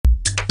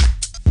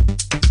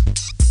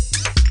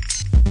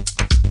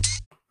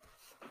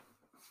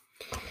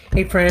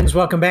Hey, friends,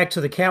 welcome back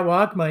to the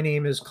Catwalk. My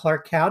name is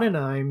Clark Cowden.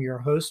 I'm your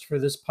host for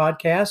this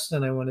podcast,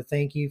 and I want to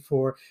thank you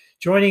for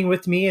joining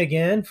with me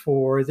again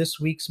for this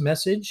week's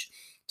message.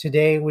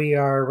 Today, we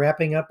are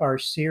wrapping up our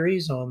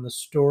series on the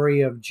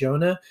story of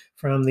Jonah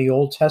from the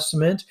Old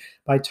Testament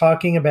by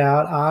talking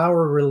about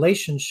our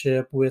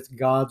relationship with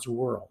God's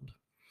world.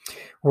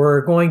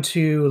 We're going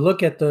to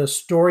look at the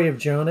story of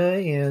Jonah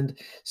and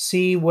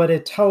see what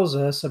it tells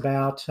us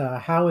about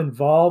how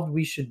involved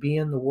we should be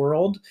in the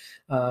world.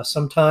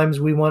 Sometimes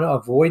we want to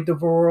avoid the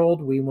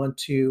world. We want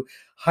to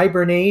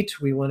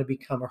hibernate. We want to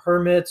become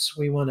hermits.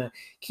 We want to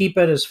keep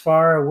it as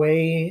far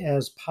away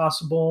as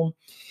possible.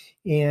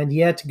 And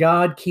yet,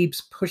 God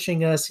keeps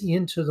pushing us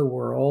into the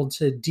world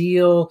to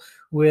deal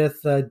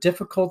with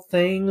difficult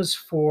things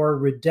for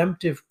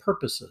redemptive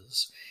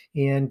purposes.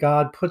 And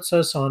God puts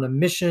us on a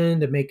mission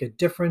to make a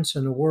difference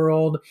in the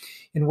world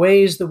in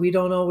ways that we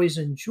don't always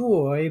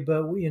enjoy,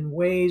 but in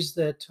ways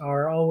that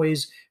are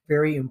always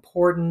very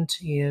important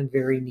and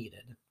very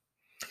needed.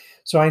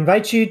 So I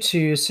invite you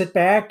to sit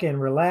back and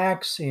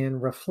relax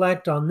and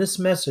reflect on this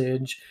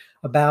message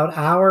about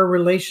our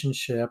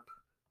relationship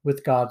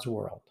with God's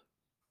world.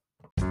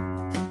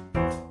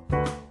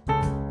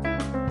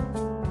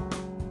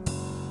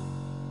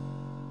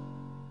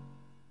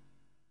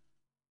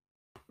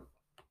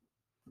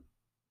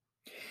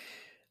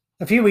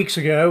 A few weeks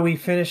ago, we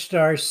finished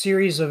our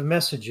series of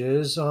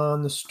messages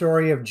on the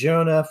story of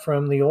Jonah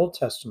from the Old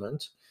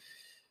Testament.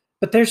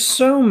 But there's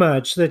so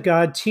much that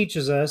God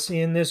teaches us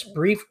in this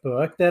brief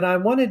book that I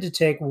wanted to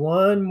take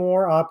one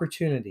more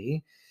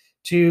opportunity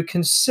to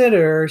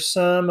consider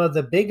some of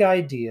the big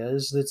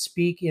ideas that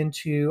speak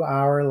into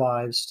our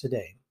lives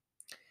today.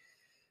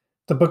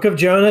 The book of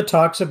Jonah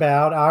talks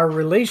about our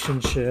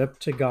relationship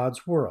to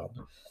God's world.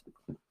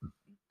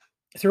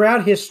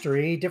 Throughout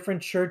history,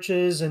 different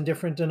churches and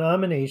different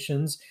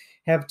denominations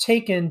have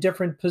taken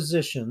different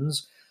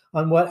positions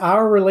on what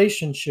our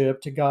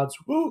relationship to God's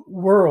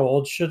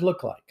world should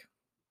look like.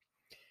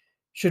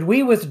 Should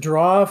we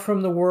withdraw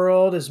from the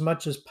world as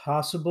much as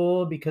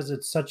possible because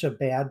it's such a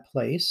bad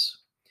place?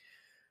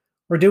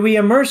 Or do we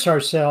immerse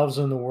ourselves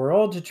in the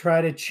world to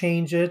try to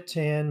change it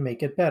and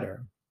make it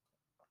better?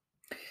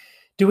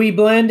 Do we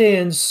blend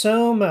in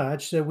so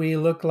much that we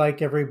look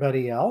like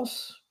everybody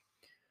else?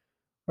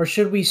 Or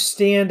should we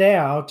stand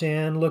out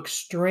and look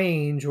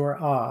strange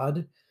or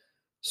odd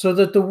so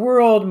that the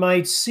world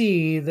might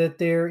see that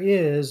there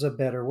is a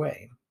better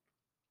way?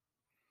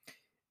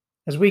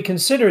 As we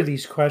consider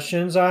these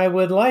questions, I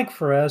would like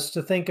for us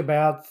to think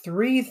about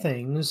three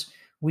things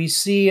we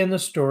see in the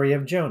story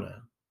of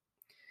Jonah.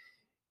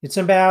 It's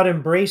about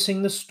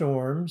embracing the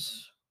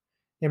storms,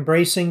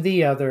 embracing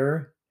the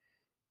other,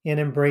 and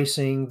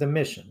embracing the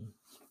mission.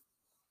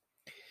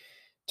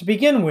 To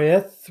begin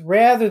with,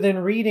 rather than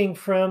reading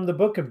from the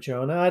book of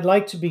Jonah, I'd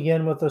like to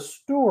begin with a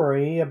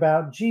story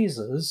about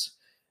Jesus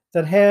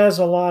that has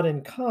a lot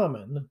in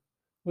common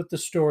with the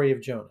story of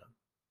Jonah.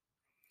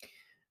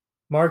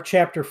 Mark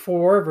chapter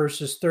 4,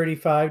 verses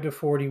 35 to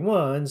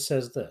 41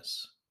 says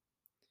this.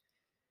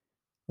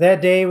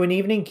 That day when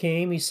evening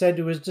came, he said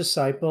to his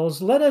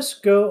disciples, "Let us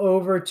go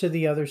over to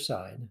the other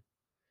side."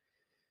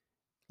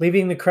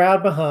 Leaving the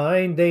crowd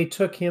behind, they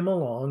took him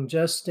along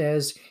just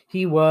as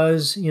he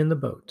was in the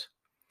boat.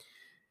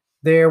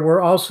 There were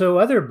also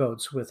other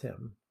boats with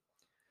him.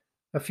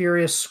 A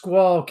furious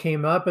squall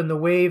came up, and the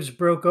waves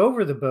broke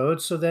over the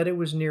boat so that it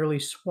was nearly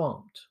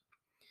swamped.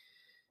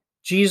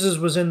 Jesus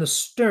was in the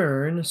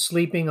stern,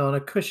 sleeping on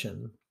a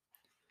cushion.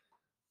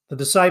 The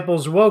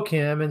disciples woke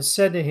him and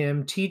said to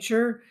him,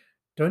 "Teacher,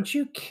 don't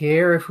you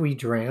care if we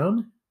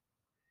drown?"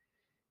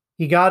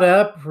 He got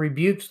up,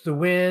 rebuked the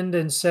wind,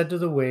 and said to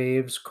the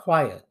waves,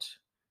 "Quiet,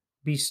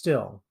 be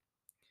still."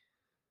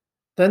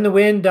 Then the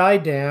wind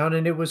died down,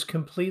 and it was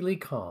completely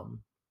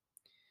calm.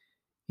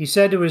 He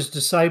said to his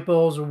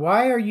disciples,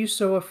 "Why are you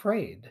so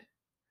afraid?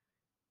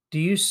 Do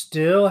you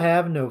still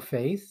have no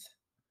faith?"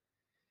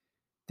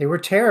 They were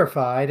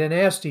terrified and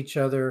asked each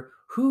other,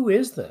 "Who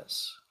is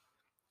this?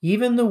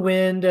 Even the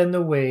wind and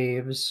the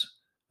waves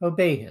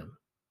obey him."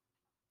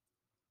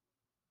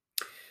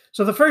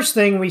 So, the first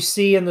thing we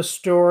see in the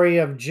story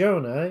of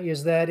Jonah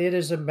is that it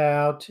is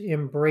about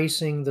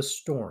embracing the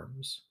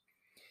storms.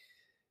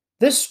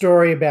 This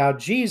story about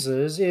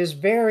Jesus is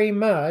very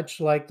much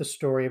like the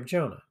story of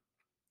Jonah.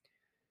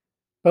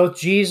 Both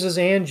Jesus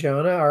and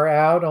Jonah are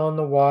out on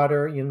the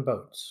water in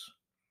boats.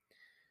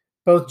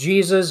 Both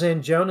Jesus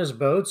and Jonah's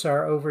boats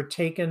are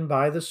overtaken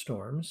by the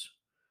storms.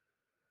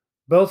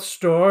 Both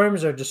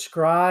storms are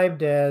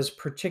described as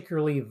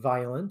particularly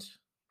violent.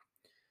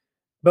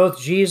 Both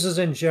Jesus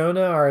and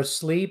Jonah are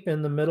asleep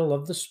in the middle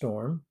of the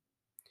storm.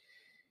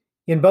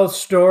 In both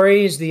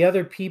stories, the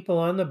other people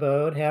on the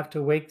boat have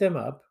to wake them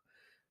up,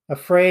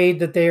 afraid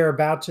that they are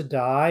about to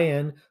die,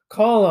 and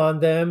call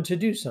on them to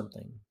do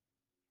something.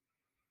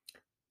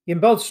 In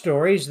both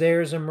stories,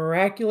 there's a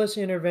miraculous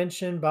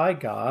intervention by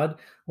God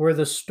where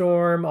the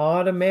storm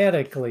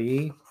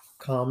automatically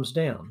calms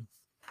down.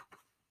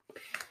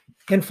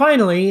 And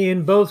finally,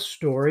 in both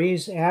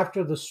stories,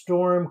 after the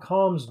storm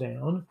calms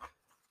down,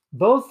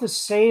 Both the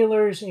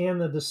sailors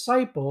and the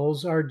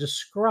disciples are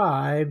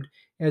described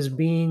as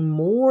being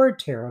more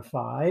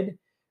terrified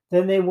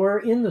than they were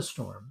in the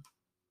storm.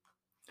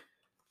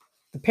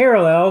 The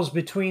parallels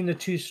between the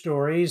two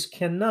stories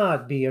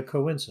cannot be a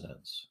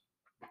coincidence.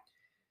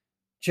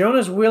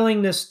 Jonah's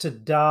willingness to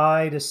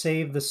die to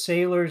save the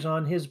sailors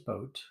on his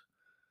boat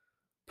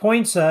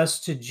points us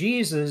to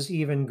Jesus'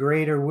 even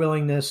greater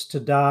willingness to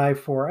die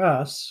for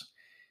us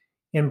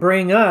and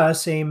bring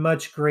us a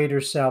much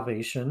greater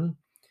salvation,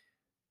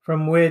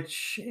 from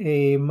which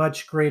a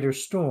much greater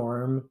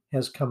storm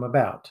has come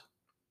about.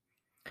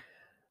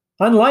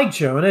 Unlike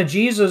Jonah,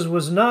 Jesus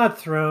was not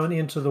thrown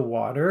into the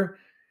water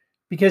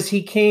because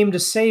he came to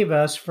save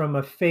us from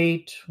a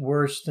fate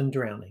worse than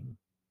drowning.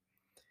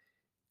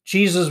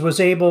 Jesus was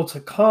able to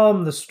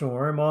calm the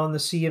storm on the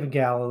Sea of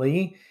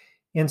Galilee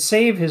and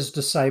save his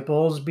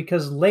disciples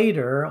because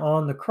later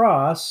on the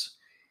cross,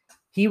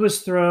 he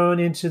was thrown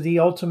into the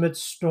ultimate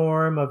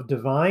storm of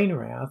divine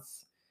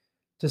wrath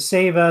to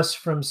save us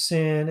from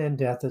sin and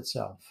death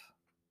itself.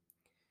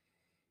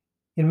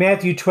 In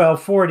Matthew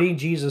 12:40,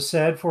 Jesus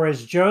said, "For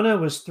as Jonah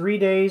was 3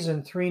 days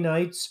and 3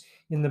 nights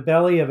in the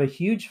belly of a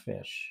huge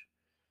fish,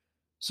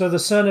 so the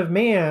Son of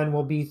Man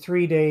will be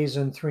 3 days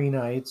and 3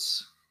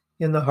 nights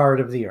in the heart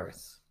of the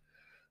earth."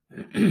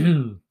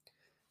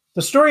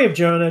 The story of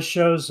Jonah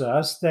shows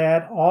us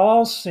that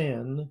all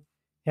sin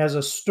has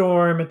a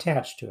storm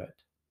attached to it.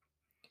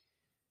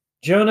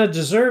 Jonah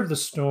deserved the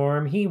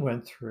storm he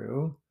went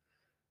through,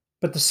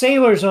 but the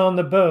sailors on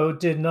the boat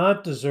did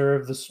not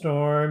deserve the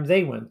storm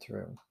they went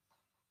through.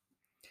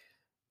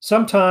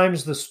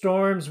 Sometimes the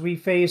storms we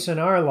face in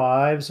our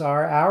lives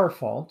are our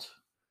fault,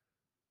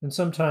 and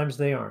sometimes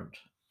they aren't.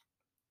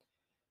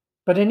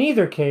 But in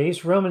either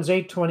case, Romans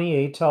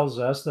 8:28 tells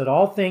us that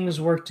all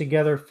things work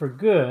together for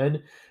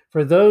good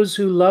for those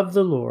who love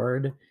the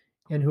Lord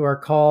and who are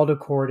called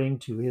according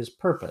to his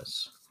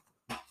purpose.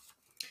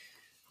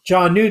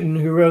 John Newton,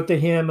 who wrote the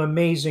hymn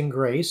Amazing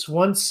Grace,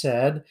 once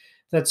said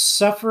that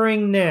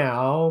suffering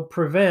now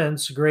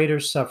prevents greater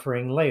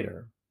suffering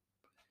later.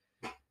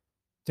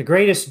 The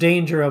greatest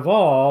danger of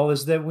all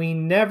is that we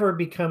never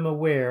become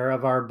aware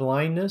of our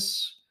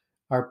blindness,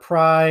 our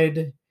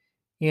pride,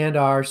 and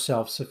our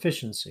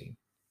self-sufficiency.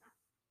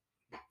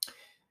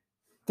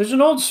 There's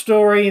an old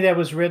story that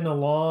was written a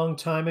long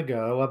time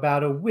ago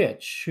about a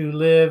witch who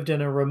lived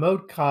in a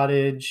remote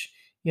cottage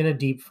in a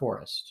deep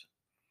forest.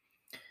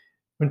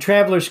 When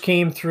travelers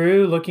came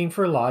through looking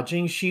for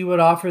lodging, she would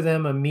offer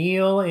them a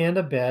meal and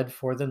a bed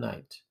for the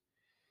night.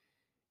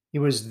 It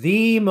was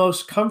the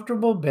most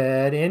comfortable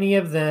bed any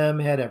of them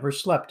had ever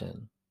slept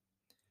in.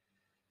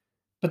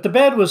 But the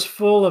bed was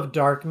full of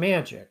dark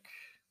magic,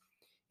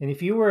 and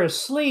if you were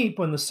asleep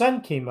when the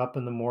sun came up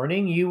in the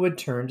morning, you would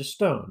turn to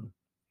stone.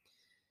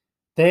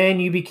 Then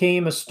you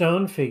became a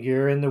stone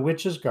figure in the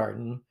witch's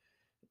garden,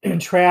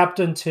 trapped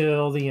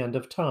until the end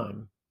of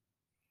time.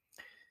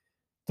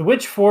 The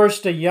witch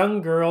forced a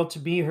young girl to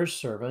be her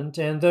servant,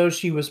 and though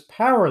she was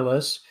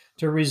powerless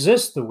to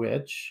resist the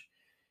witch,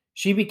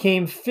 she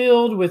became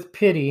filled with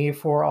pity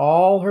for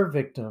all her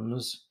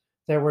victims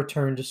that were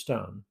turned to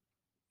stone.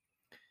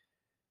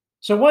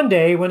 So one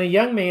day, when a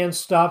young man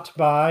stopped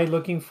by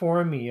looking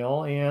for a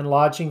meal and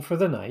lodging for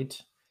the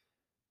night,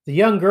 the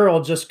young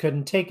girl just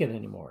couldn't take it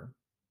anymore.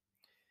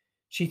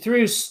 She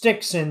threw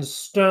sticks and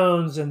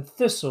stones and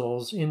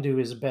thistles into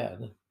his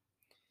bed.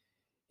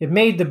 It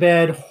made the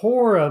bed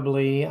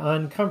horribly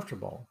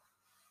uncomfortable.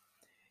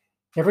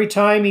 Every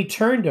time he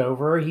turned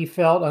over, he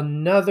felt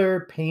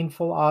another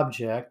painful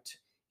object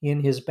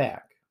in his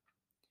back.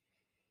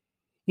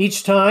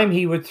 Each time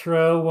he would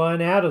throw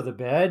one out of the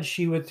bed,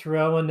 she would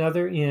throw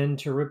another in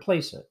to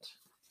replace it.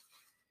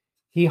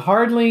 He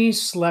hardly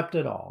slept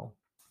at all,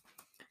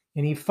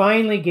 and he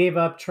finally gave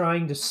up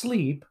trying to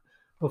sleep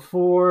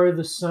before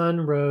the sun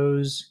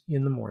rose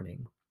in the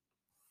morning.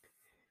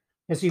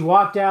 As he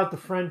walked out the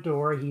front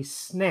door, he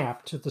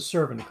snapped at the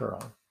servant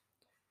girl.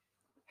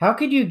 "How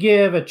could you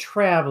give a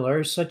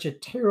traveler such a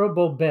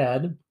terrible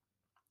bed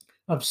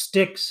of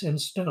sticks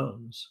and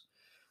stones?"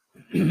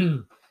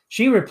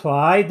 She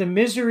replied, "The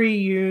misery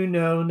you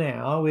know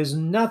now is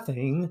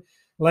nothing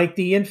like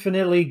the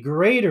infinitely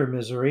greater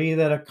misery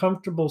that a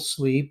comfortable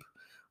sleep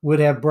would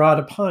have brought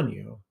upon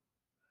you.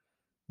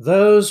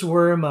 Those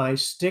were my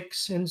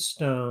sticks and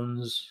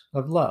stones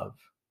of love."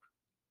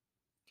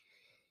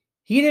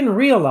 He didn't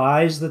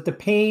realize that the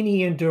pain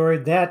he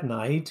endured that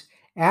night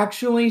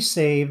actually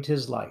saved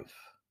his life.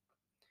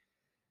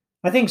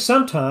 I think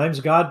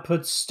sometimes God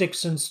puts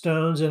sticks and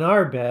stones in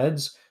our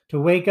beds to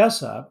wake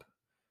us up,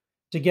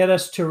 to get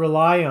us to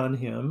rely on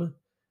him,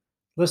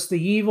 lest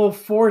the evil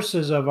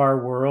forces of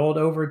our world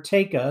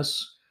overtake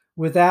us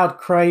without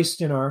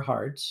Christ in our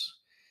hearts,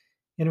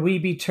 and we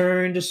be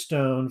turned to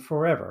stone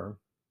forever.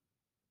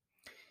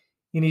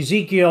 In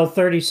Ezekiel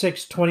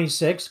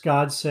 36:26,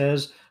 God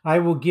says, "I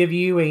will give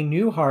you a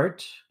new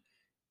heart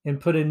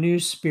and put a new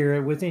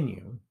spirit within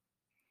you.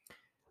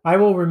 I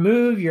will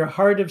remove your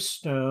heart of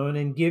stone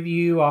and give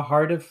you a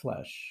heart of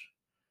flesh."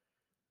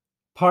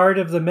 Part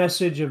of the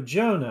message of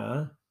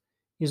Jonah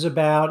is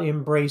about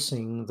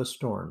embracing the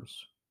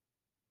storms.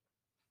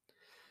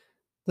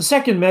 The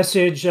second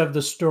message of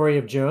the story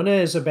of Jonah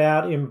is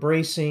about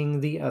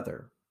embracing the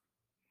other.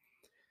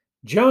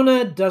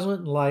 Jonah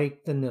doesn't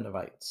like the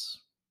Ninevites.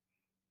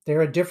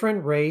 They're a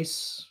different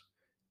race,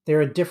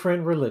 they're a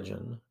different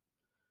religion.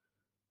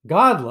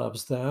 God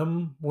loves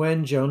them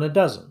when Jonah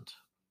doesn't.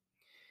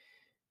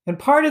 And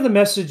part of the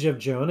message of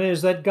Jonah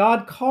is that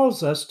God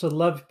calls us to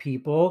love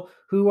people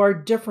who are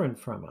different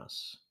from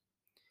us.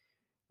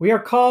 We are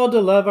called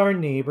to love our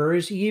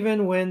neighbors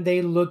even when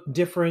they look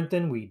different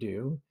than we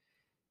do,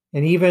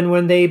 and even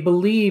when they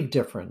believe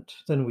different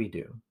than we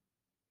do.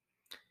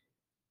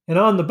 And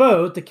on the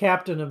boat, the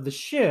captain of the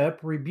ship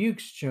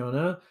rebukes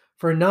Jonah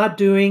for not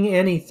doing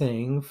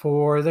anything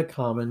for the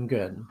common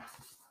good.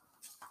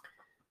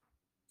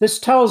 This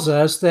tells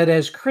us that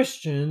as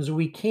Christians,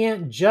 we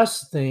can't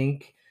just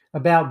think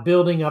about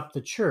building up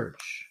the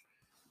church,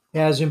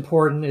 as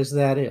important as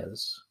that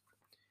is.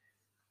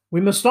 We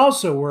must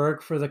also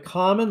work for the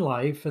common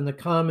life and the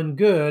common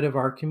good of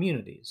our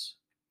communities.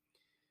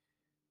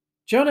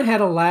 Jonah had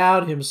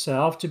allowed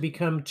himself to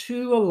become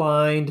too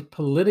aligned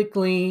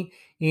politically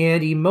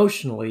and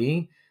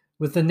emotionally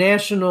with the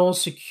national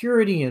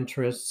security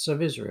interests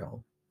of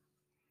Israel.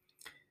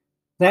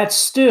 That's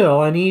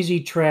still an easy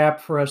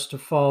trap for us to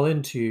fall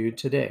into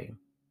today.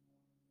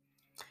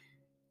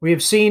 We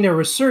have seen a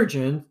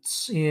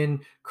resurgence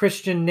in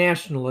Christian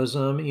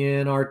nationalism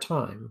in our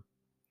time,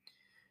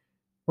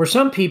 where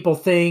some people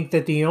think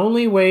that the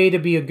only way to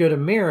be a good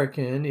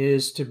American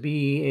is to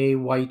be a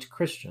white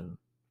Christian.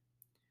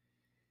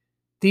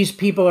 These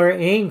people are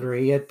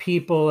angry at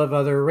people of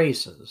other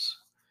races.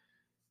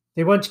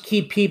 They want to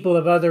keep people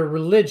of other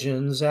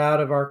religions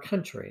out of our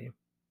country.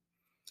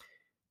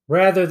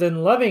 Rather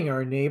than loving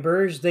our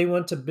neighbors, they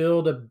want to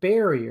build a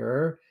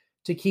barrier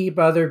to keep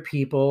other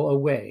people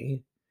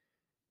away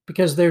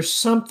because there's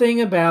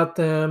something about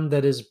them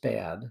that is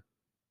bad.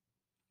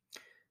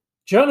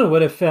 Jonah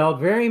would have felt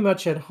very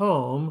much at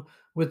home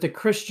with the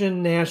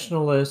Christian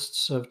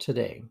nationalists of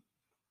today.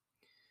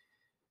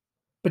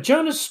 But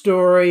Jonah's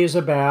story is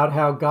about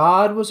how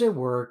God was at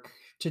work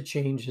to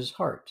change his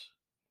heart.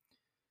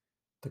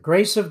 The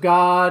grace of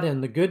God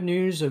and the good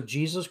news of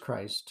Jesus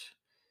Christ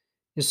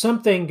is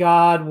something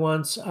God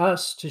wants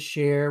us to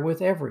share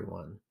with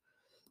everyone.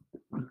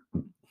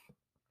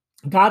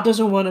 God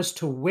doesn't want us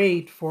to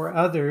wait for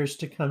others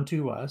to come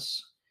to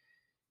us.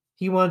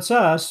 He wants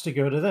us to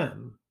go to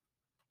them.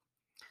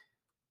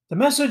 The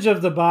message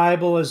of the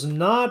Bible is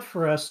not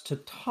for us to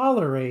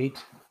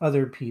tolerate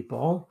other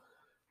people,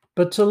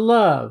 but to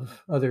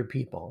love other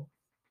people,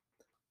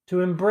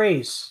 to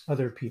embrace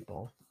other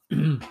people.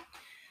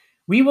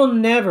 We will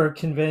never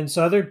convince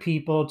other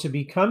people to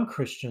become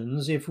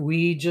Christians if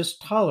we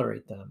just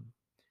tolerate them,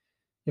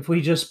 if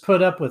we just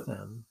put up with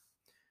them,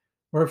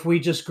 or if we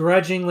just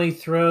grudgingly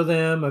throw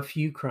them a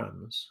few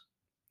crumbs.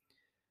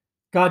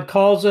 God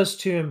calls us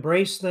to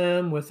embrace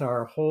them with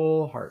our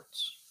whole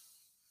hearts.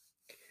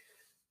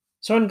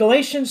 So in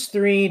Galatians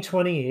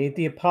 3:28,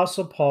 the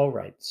Apostle Paul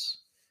writes,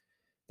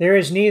 "There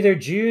is neither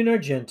Jew nor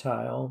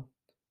Gentile,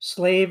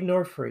 slave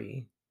nor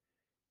free,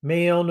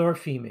 male nor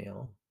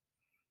female,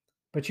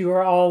 but you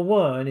are all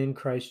one in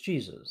Christ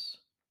Jesus."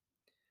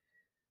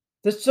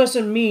 This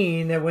doesn't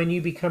mean that when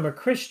you become a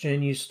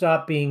Christian, you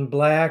stop being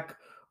black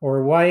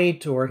or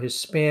white or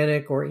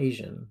Hispanic or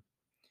Asian.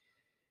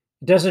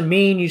 It doesn't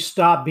mean you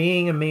stop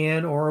being a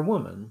man or a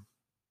woman.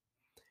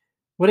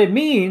 What it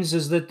means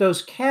is that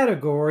those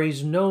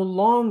categories no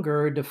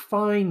longer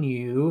define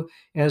you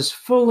as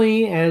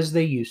fully as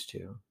they used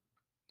to.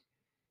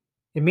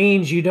 It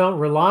means you don't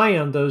rely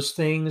on those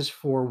things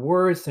for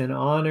worth and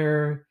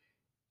honor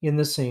in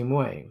the same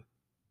way.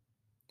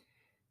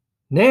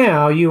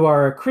 Now you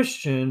are a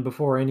Christian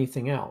before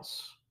anything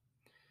else.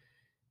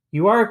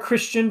 You are a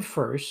Christian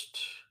first,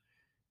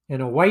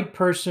 and a white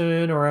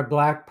person or a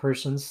black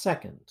person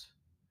second.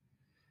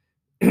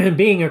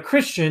 Being a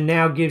Christian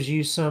now gives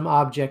you some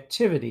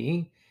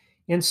objectivity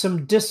and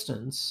some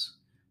distance,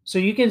 so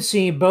you can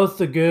see both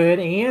the good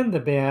and the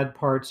bad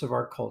parts of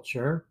our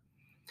culture,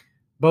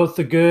 both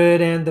the good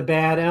and the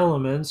bad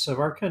elements of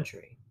our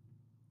country.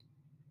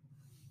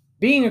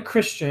 Being a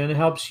Christian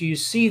helps you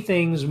see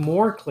things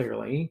more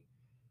clearly,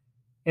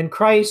 and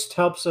Christ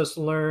helps us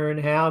learn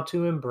how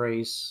to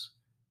embrace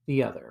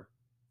the other.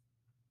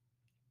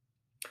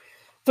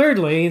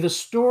 Thirdly, the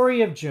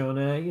story of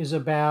Jonah is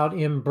about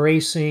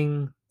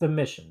embracing the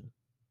mission.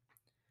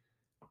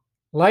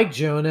 Like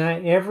Jonah,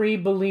 every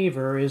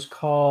believer is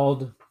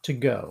called to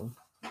go.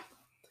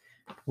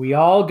 We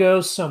all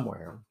go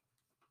somewhere.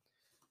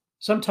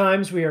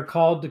 Sometimes we are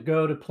called to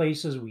go to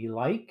places we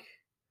like,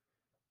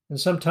 and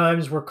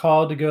sometimes we're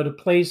called to go to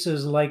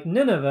places like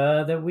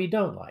Nineveh that we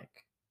don't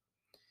like.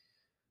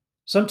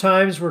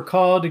 Sometimes we're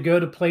called to go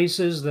to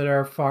places that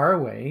are far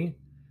away,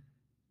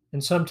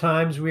 and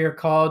sometimes we are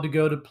called to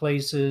go to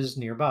places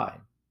nearby.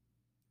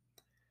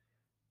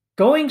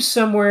 Going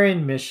somewhere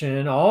in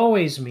mission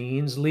always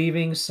means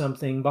leaving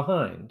something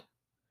behind.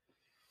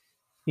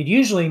 It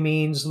usually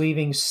means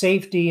leaving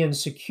safety and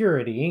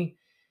security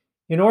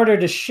in order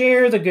to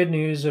share the good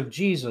news of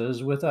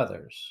Jesus with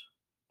others.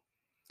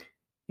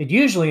 It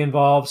usually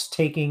involves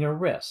taking a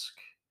risk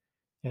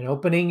and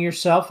opening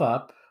yourself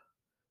up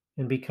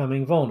and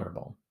becoming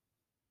vulnerable.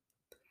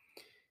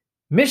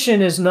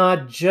 Mission is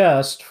not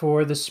just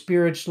for the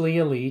spiritually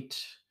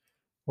elite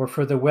or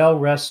for the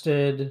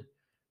well-rested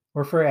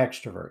or for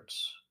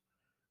extroverts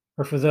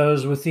or for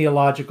those with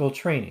theological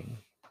training.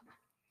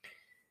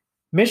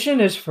 Mission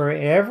is for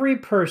every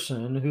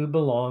person who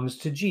belongs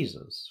to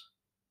Jesus.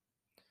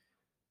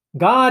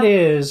 God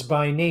is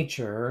by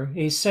nature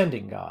a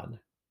sending God.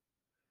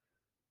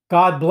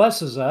 God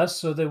blesses us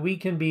so that we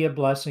can be a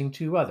blessing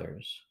to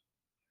others.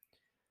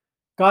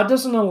 God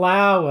doesn't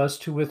allow us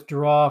to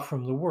withdraw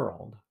from the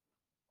world.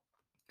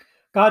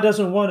 God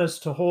doesn't want us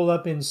to hole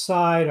up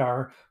inside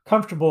our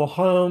comfortable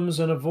homes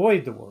and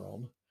avoid the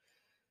world.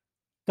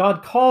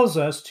 God calls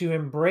us to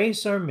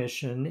embrace our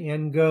mission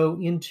and go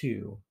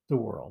into the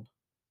world.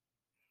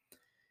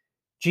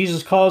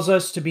 Jesus calls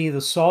us to be the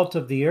salt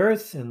of the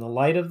earth and the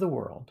light of the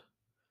world.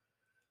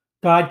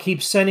 God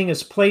keeps sending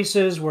us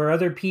places where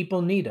other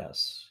people need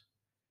us.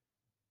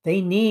 They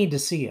need to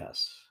see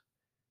us.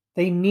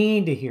 They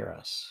need to hear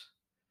us.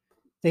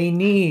 They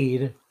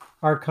need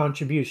our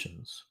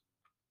contributions.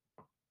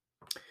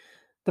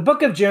 The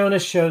book of Jonah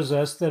shows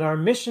us that our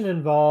mission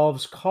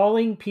involves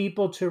calling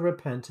people to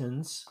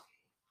repentance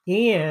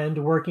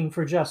and working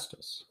for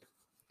justice.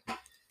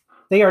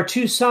 They are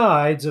two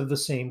sides of the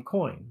same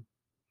coin.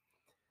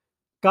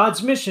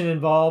 God's mission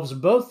involves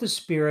both the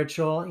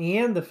spiritual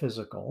and the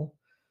physical,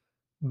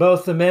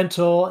 both the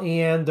mental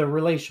and the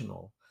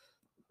relational.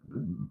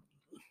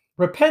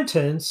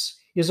 Repentance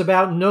is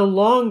about no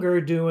longer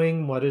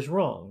doing what is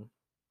wrong.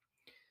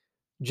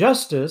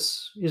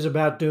 Justice is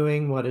about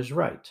doing what is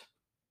right.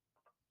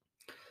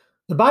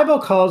 The Bible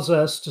calls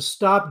us to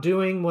stop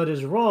doing what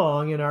is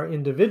wrong in our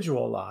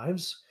individual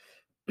lives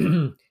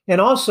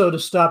and also to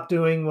stop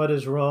doing what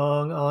is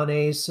wrong on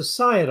a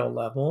societal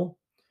level,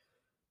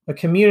 a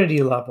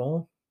community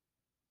level,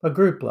 a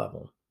group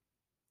level.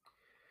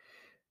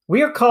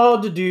 We are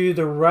called to do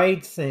the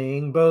right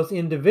thing both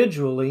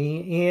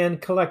individually and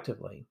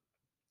collectively.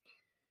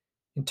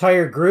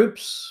 Entire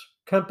groups,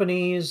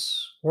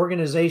 companies,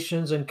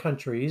 organizations, and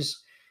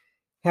countries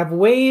have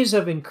ways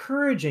of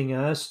encouraging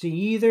us to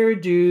either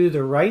do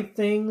the right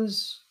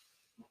things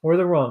or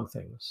the wrong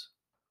things.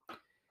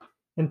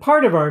 And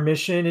part of our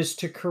mission is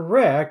to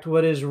correct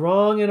what is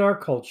wrong in our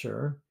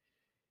culture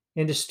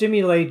and to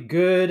stimulate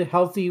good,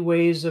 healthy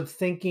ways of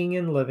thinking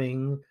and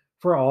living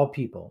for all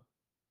people.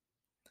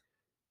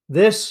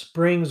 This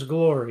brings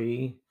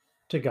glory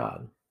to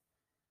God.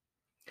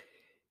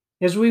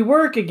 As we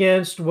work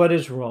against what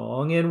is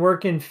wrong and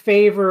work in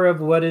favor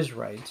of what is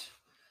right,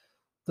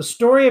 the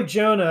story of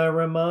Jonah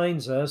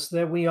reminds us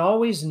that we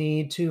always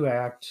need to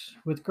act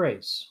with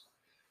grace.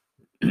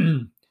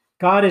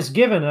 God has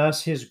given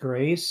us his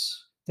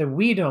grace that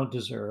we don't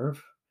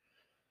deserve,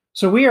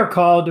 so we are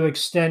called to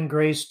extend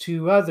grace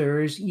to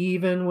others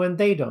even when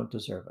they don't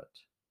deserve it.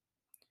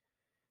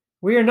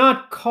 We are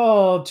not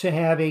called to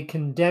have a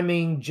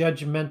condemning,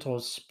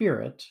 judgmental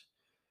spirit,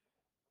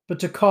 but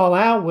to call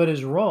out what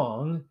is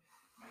wrong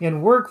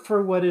and work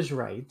for what is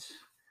right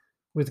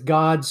with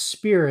God's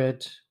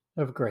spirit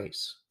of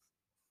grace.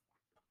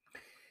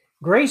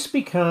 Grace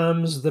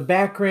becomes the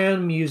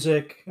background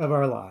music of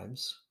our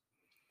lives.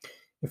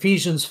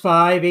 Ephesians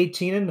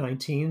 5:18 and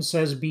 19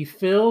 says, "Be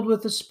filled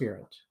with the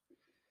Spirit,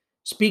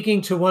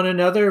 speaking to one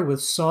another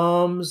with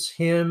psalms,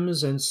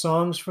 hymns, and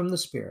songs from the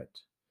Spirit.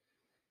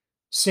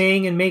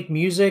 Sing and make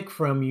music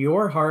from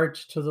your heart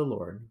to the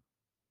Lord."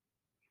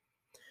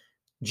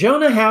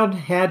 Jonah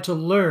had to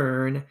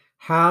learn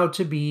how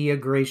to be a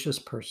gracious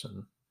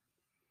person.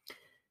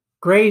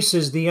 Grace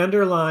is the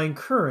underlying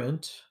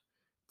current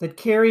that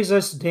carries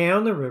us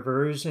down the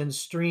rivers and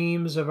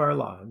streams of our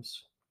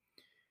lives.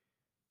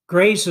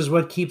 Grace is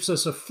what keeps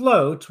us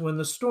afloat when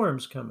the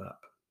storms come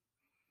up.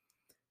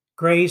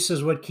 Grace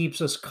is what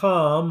keeps us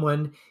calm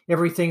when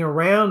everything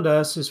around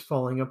us is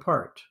falling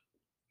apart.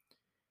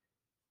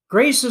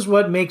 Grace is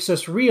what makes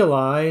us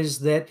realize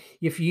that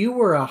if you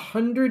were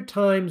 100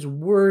 times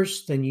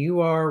worse than you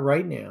are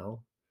right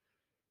now,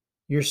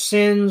 your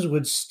sins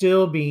would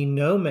still be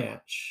no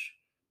match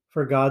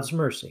for God's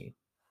mercy.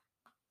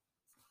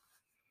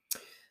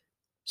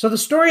 So the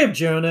story of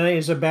Jonah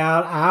is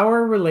about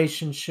our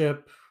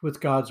relationship with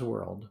God's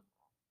world.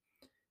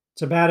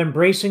 It's about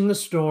embracing the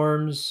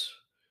storms,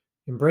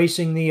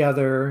 embracing the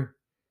other,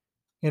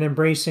 and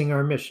embracing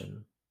our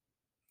mission.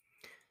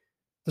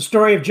 The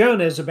story of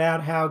Jonah is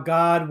about how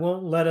God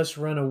won't let us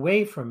run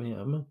away from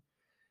him,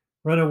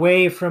 run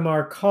away from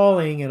our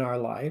calling in our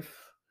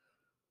life,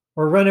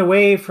 or run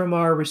away from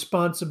our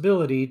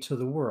responsibility to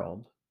the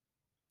world.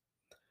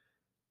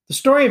 The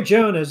story of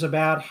Jonah is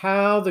about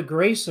how the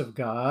grace of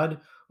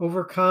God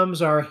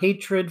overcomes our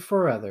hatred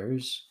for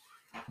others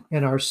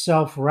and our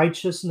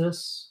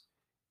self-righteousness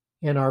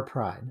and our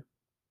pride.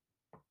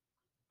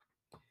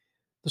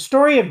 The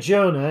story of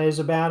Jonah is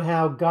about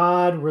how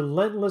God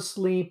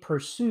relentlessly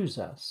pursues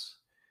us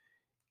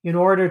in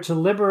order to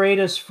liberate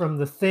us from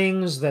the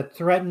things that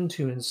threaten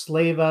to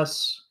enslave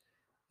us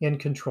and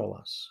control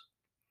us.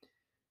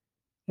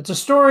 It's a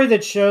story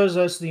that shows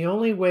us the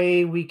only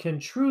way we can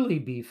truly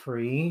be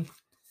free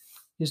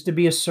is to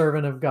be a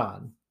servant of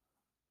God.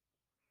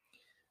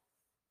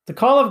 The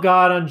call of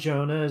God on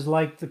Jonah is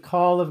like the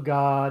call of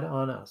God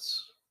on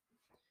us.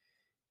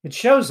 It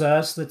shows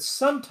us that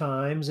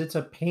sometimes it's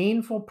a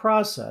painful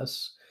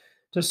process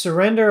to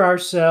surrender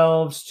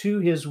ourselves to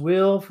His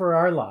will for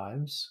our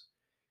lives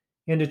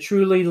and to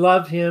truly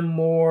love Him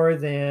more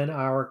than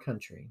our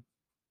country.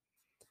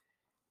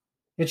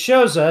 It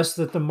shows us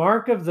that the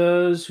mark of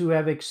those who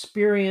have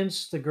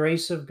experienced the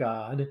grace of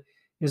God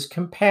is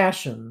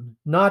compassion,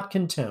 not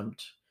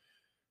contempt,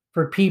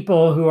 for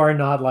people who are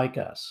not like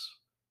us.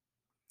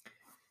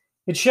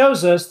 It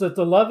shows us that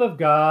the love of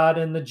God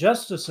and the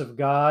justice of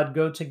God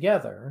go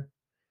together,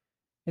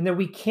 and that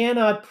we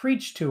cannot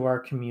preach to our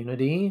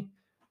community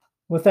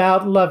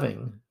without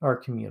loving our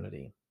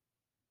community.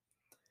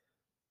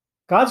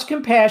 God's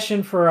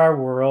compassion for our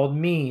world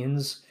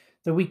means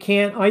that we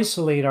can't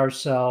isolate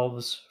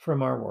ourselves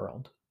from our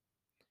world.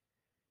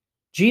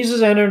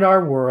 Jesus entered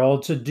our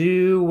world to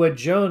do what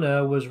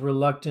Jonah was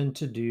reluctant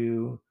to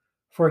do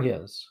for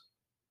his.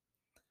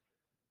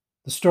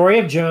 The story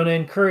of Jonah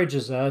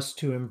encourages us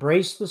to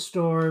embrace the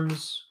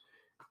storms,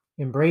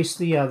 embrace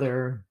the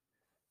other,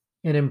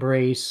 and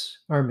embrace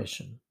our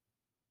mission.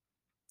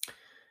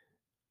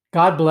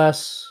 God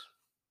bless.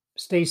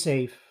 Stay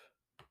safe.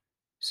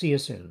 See you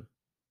soon.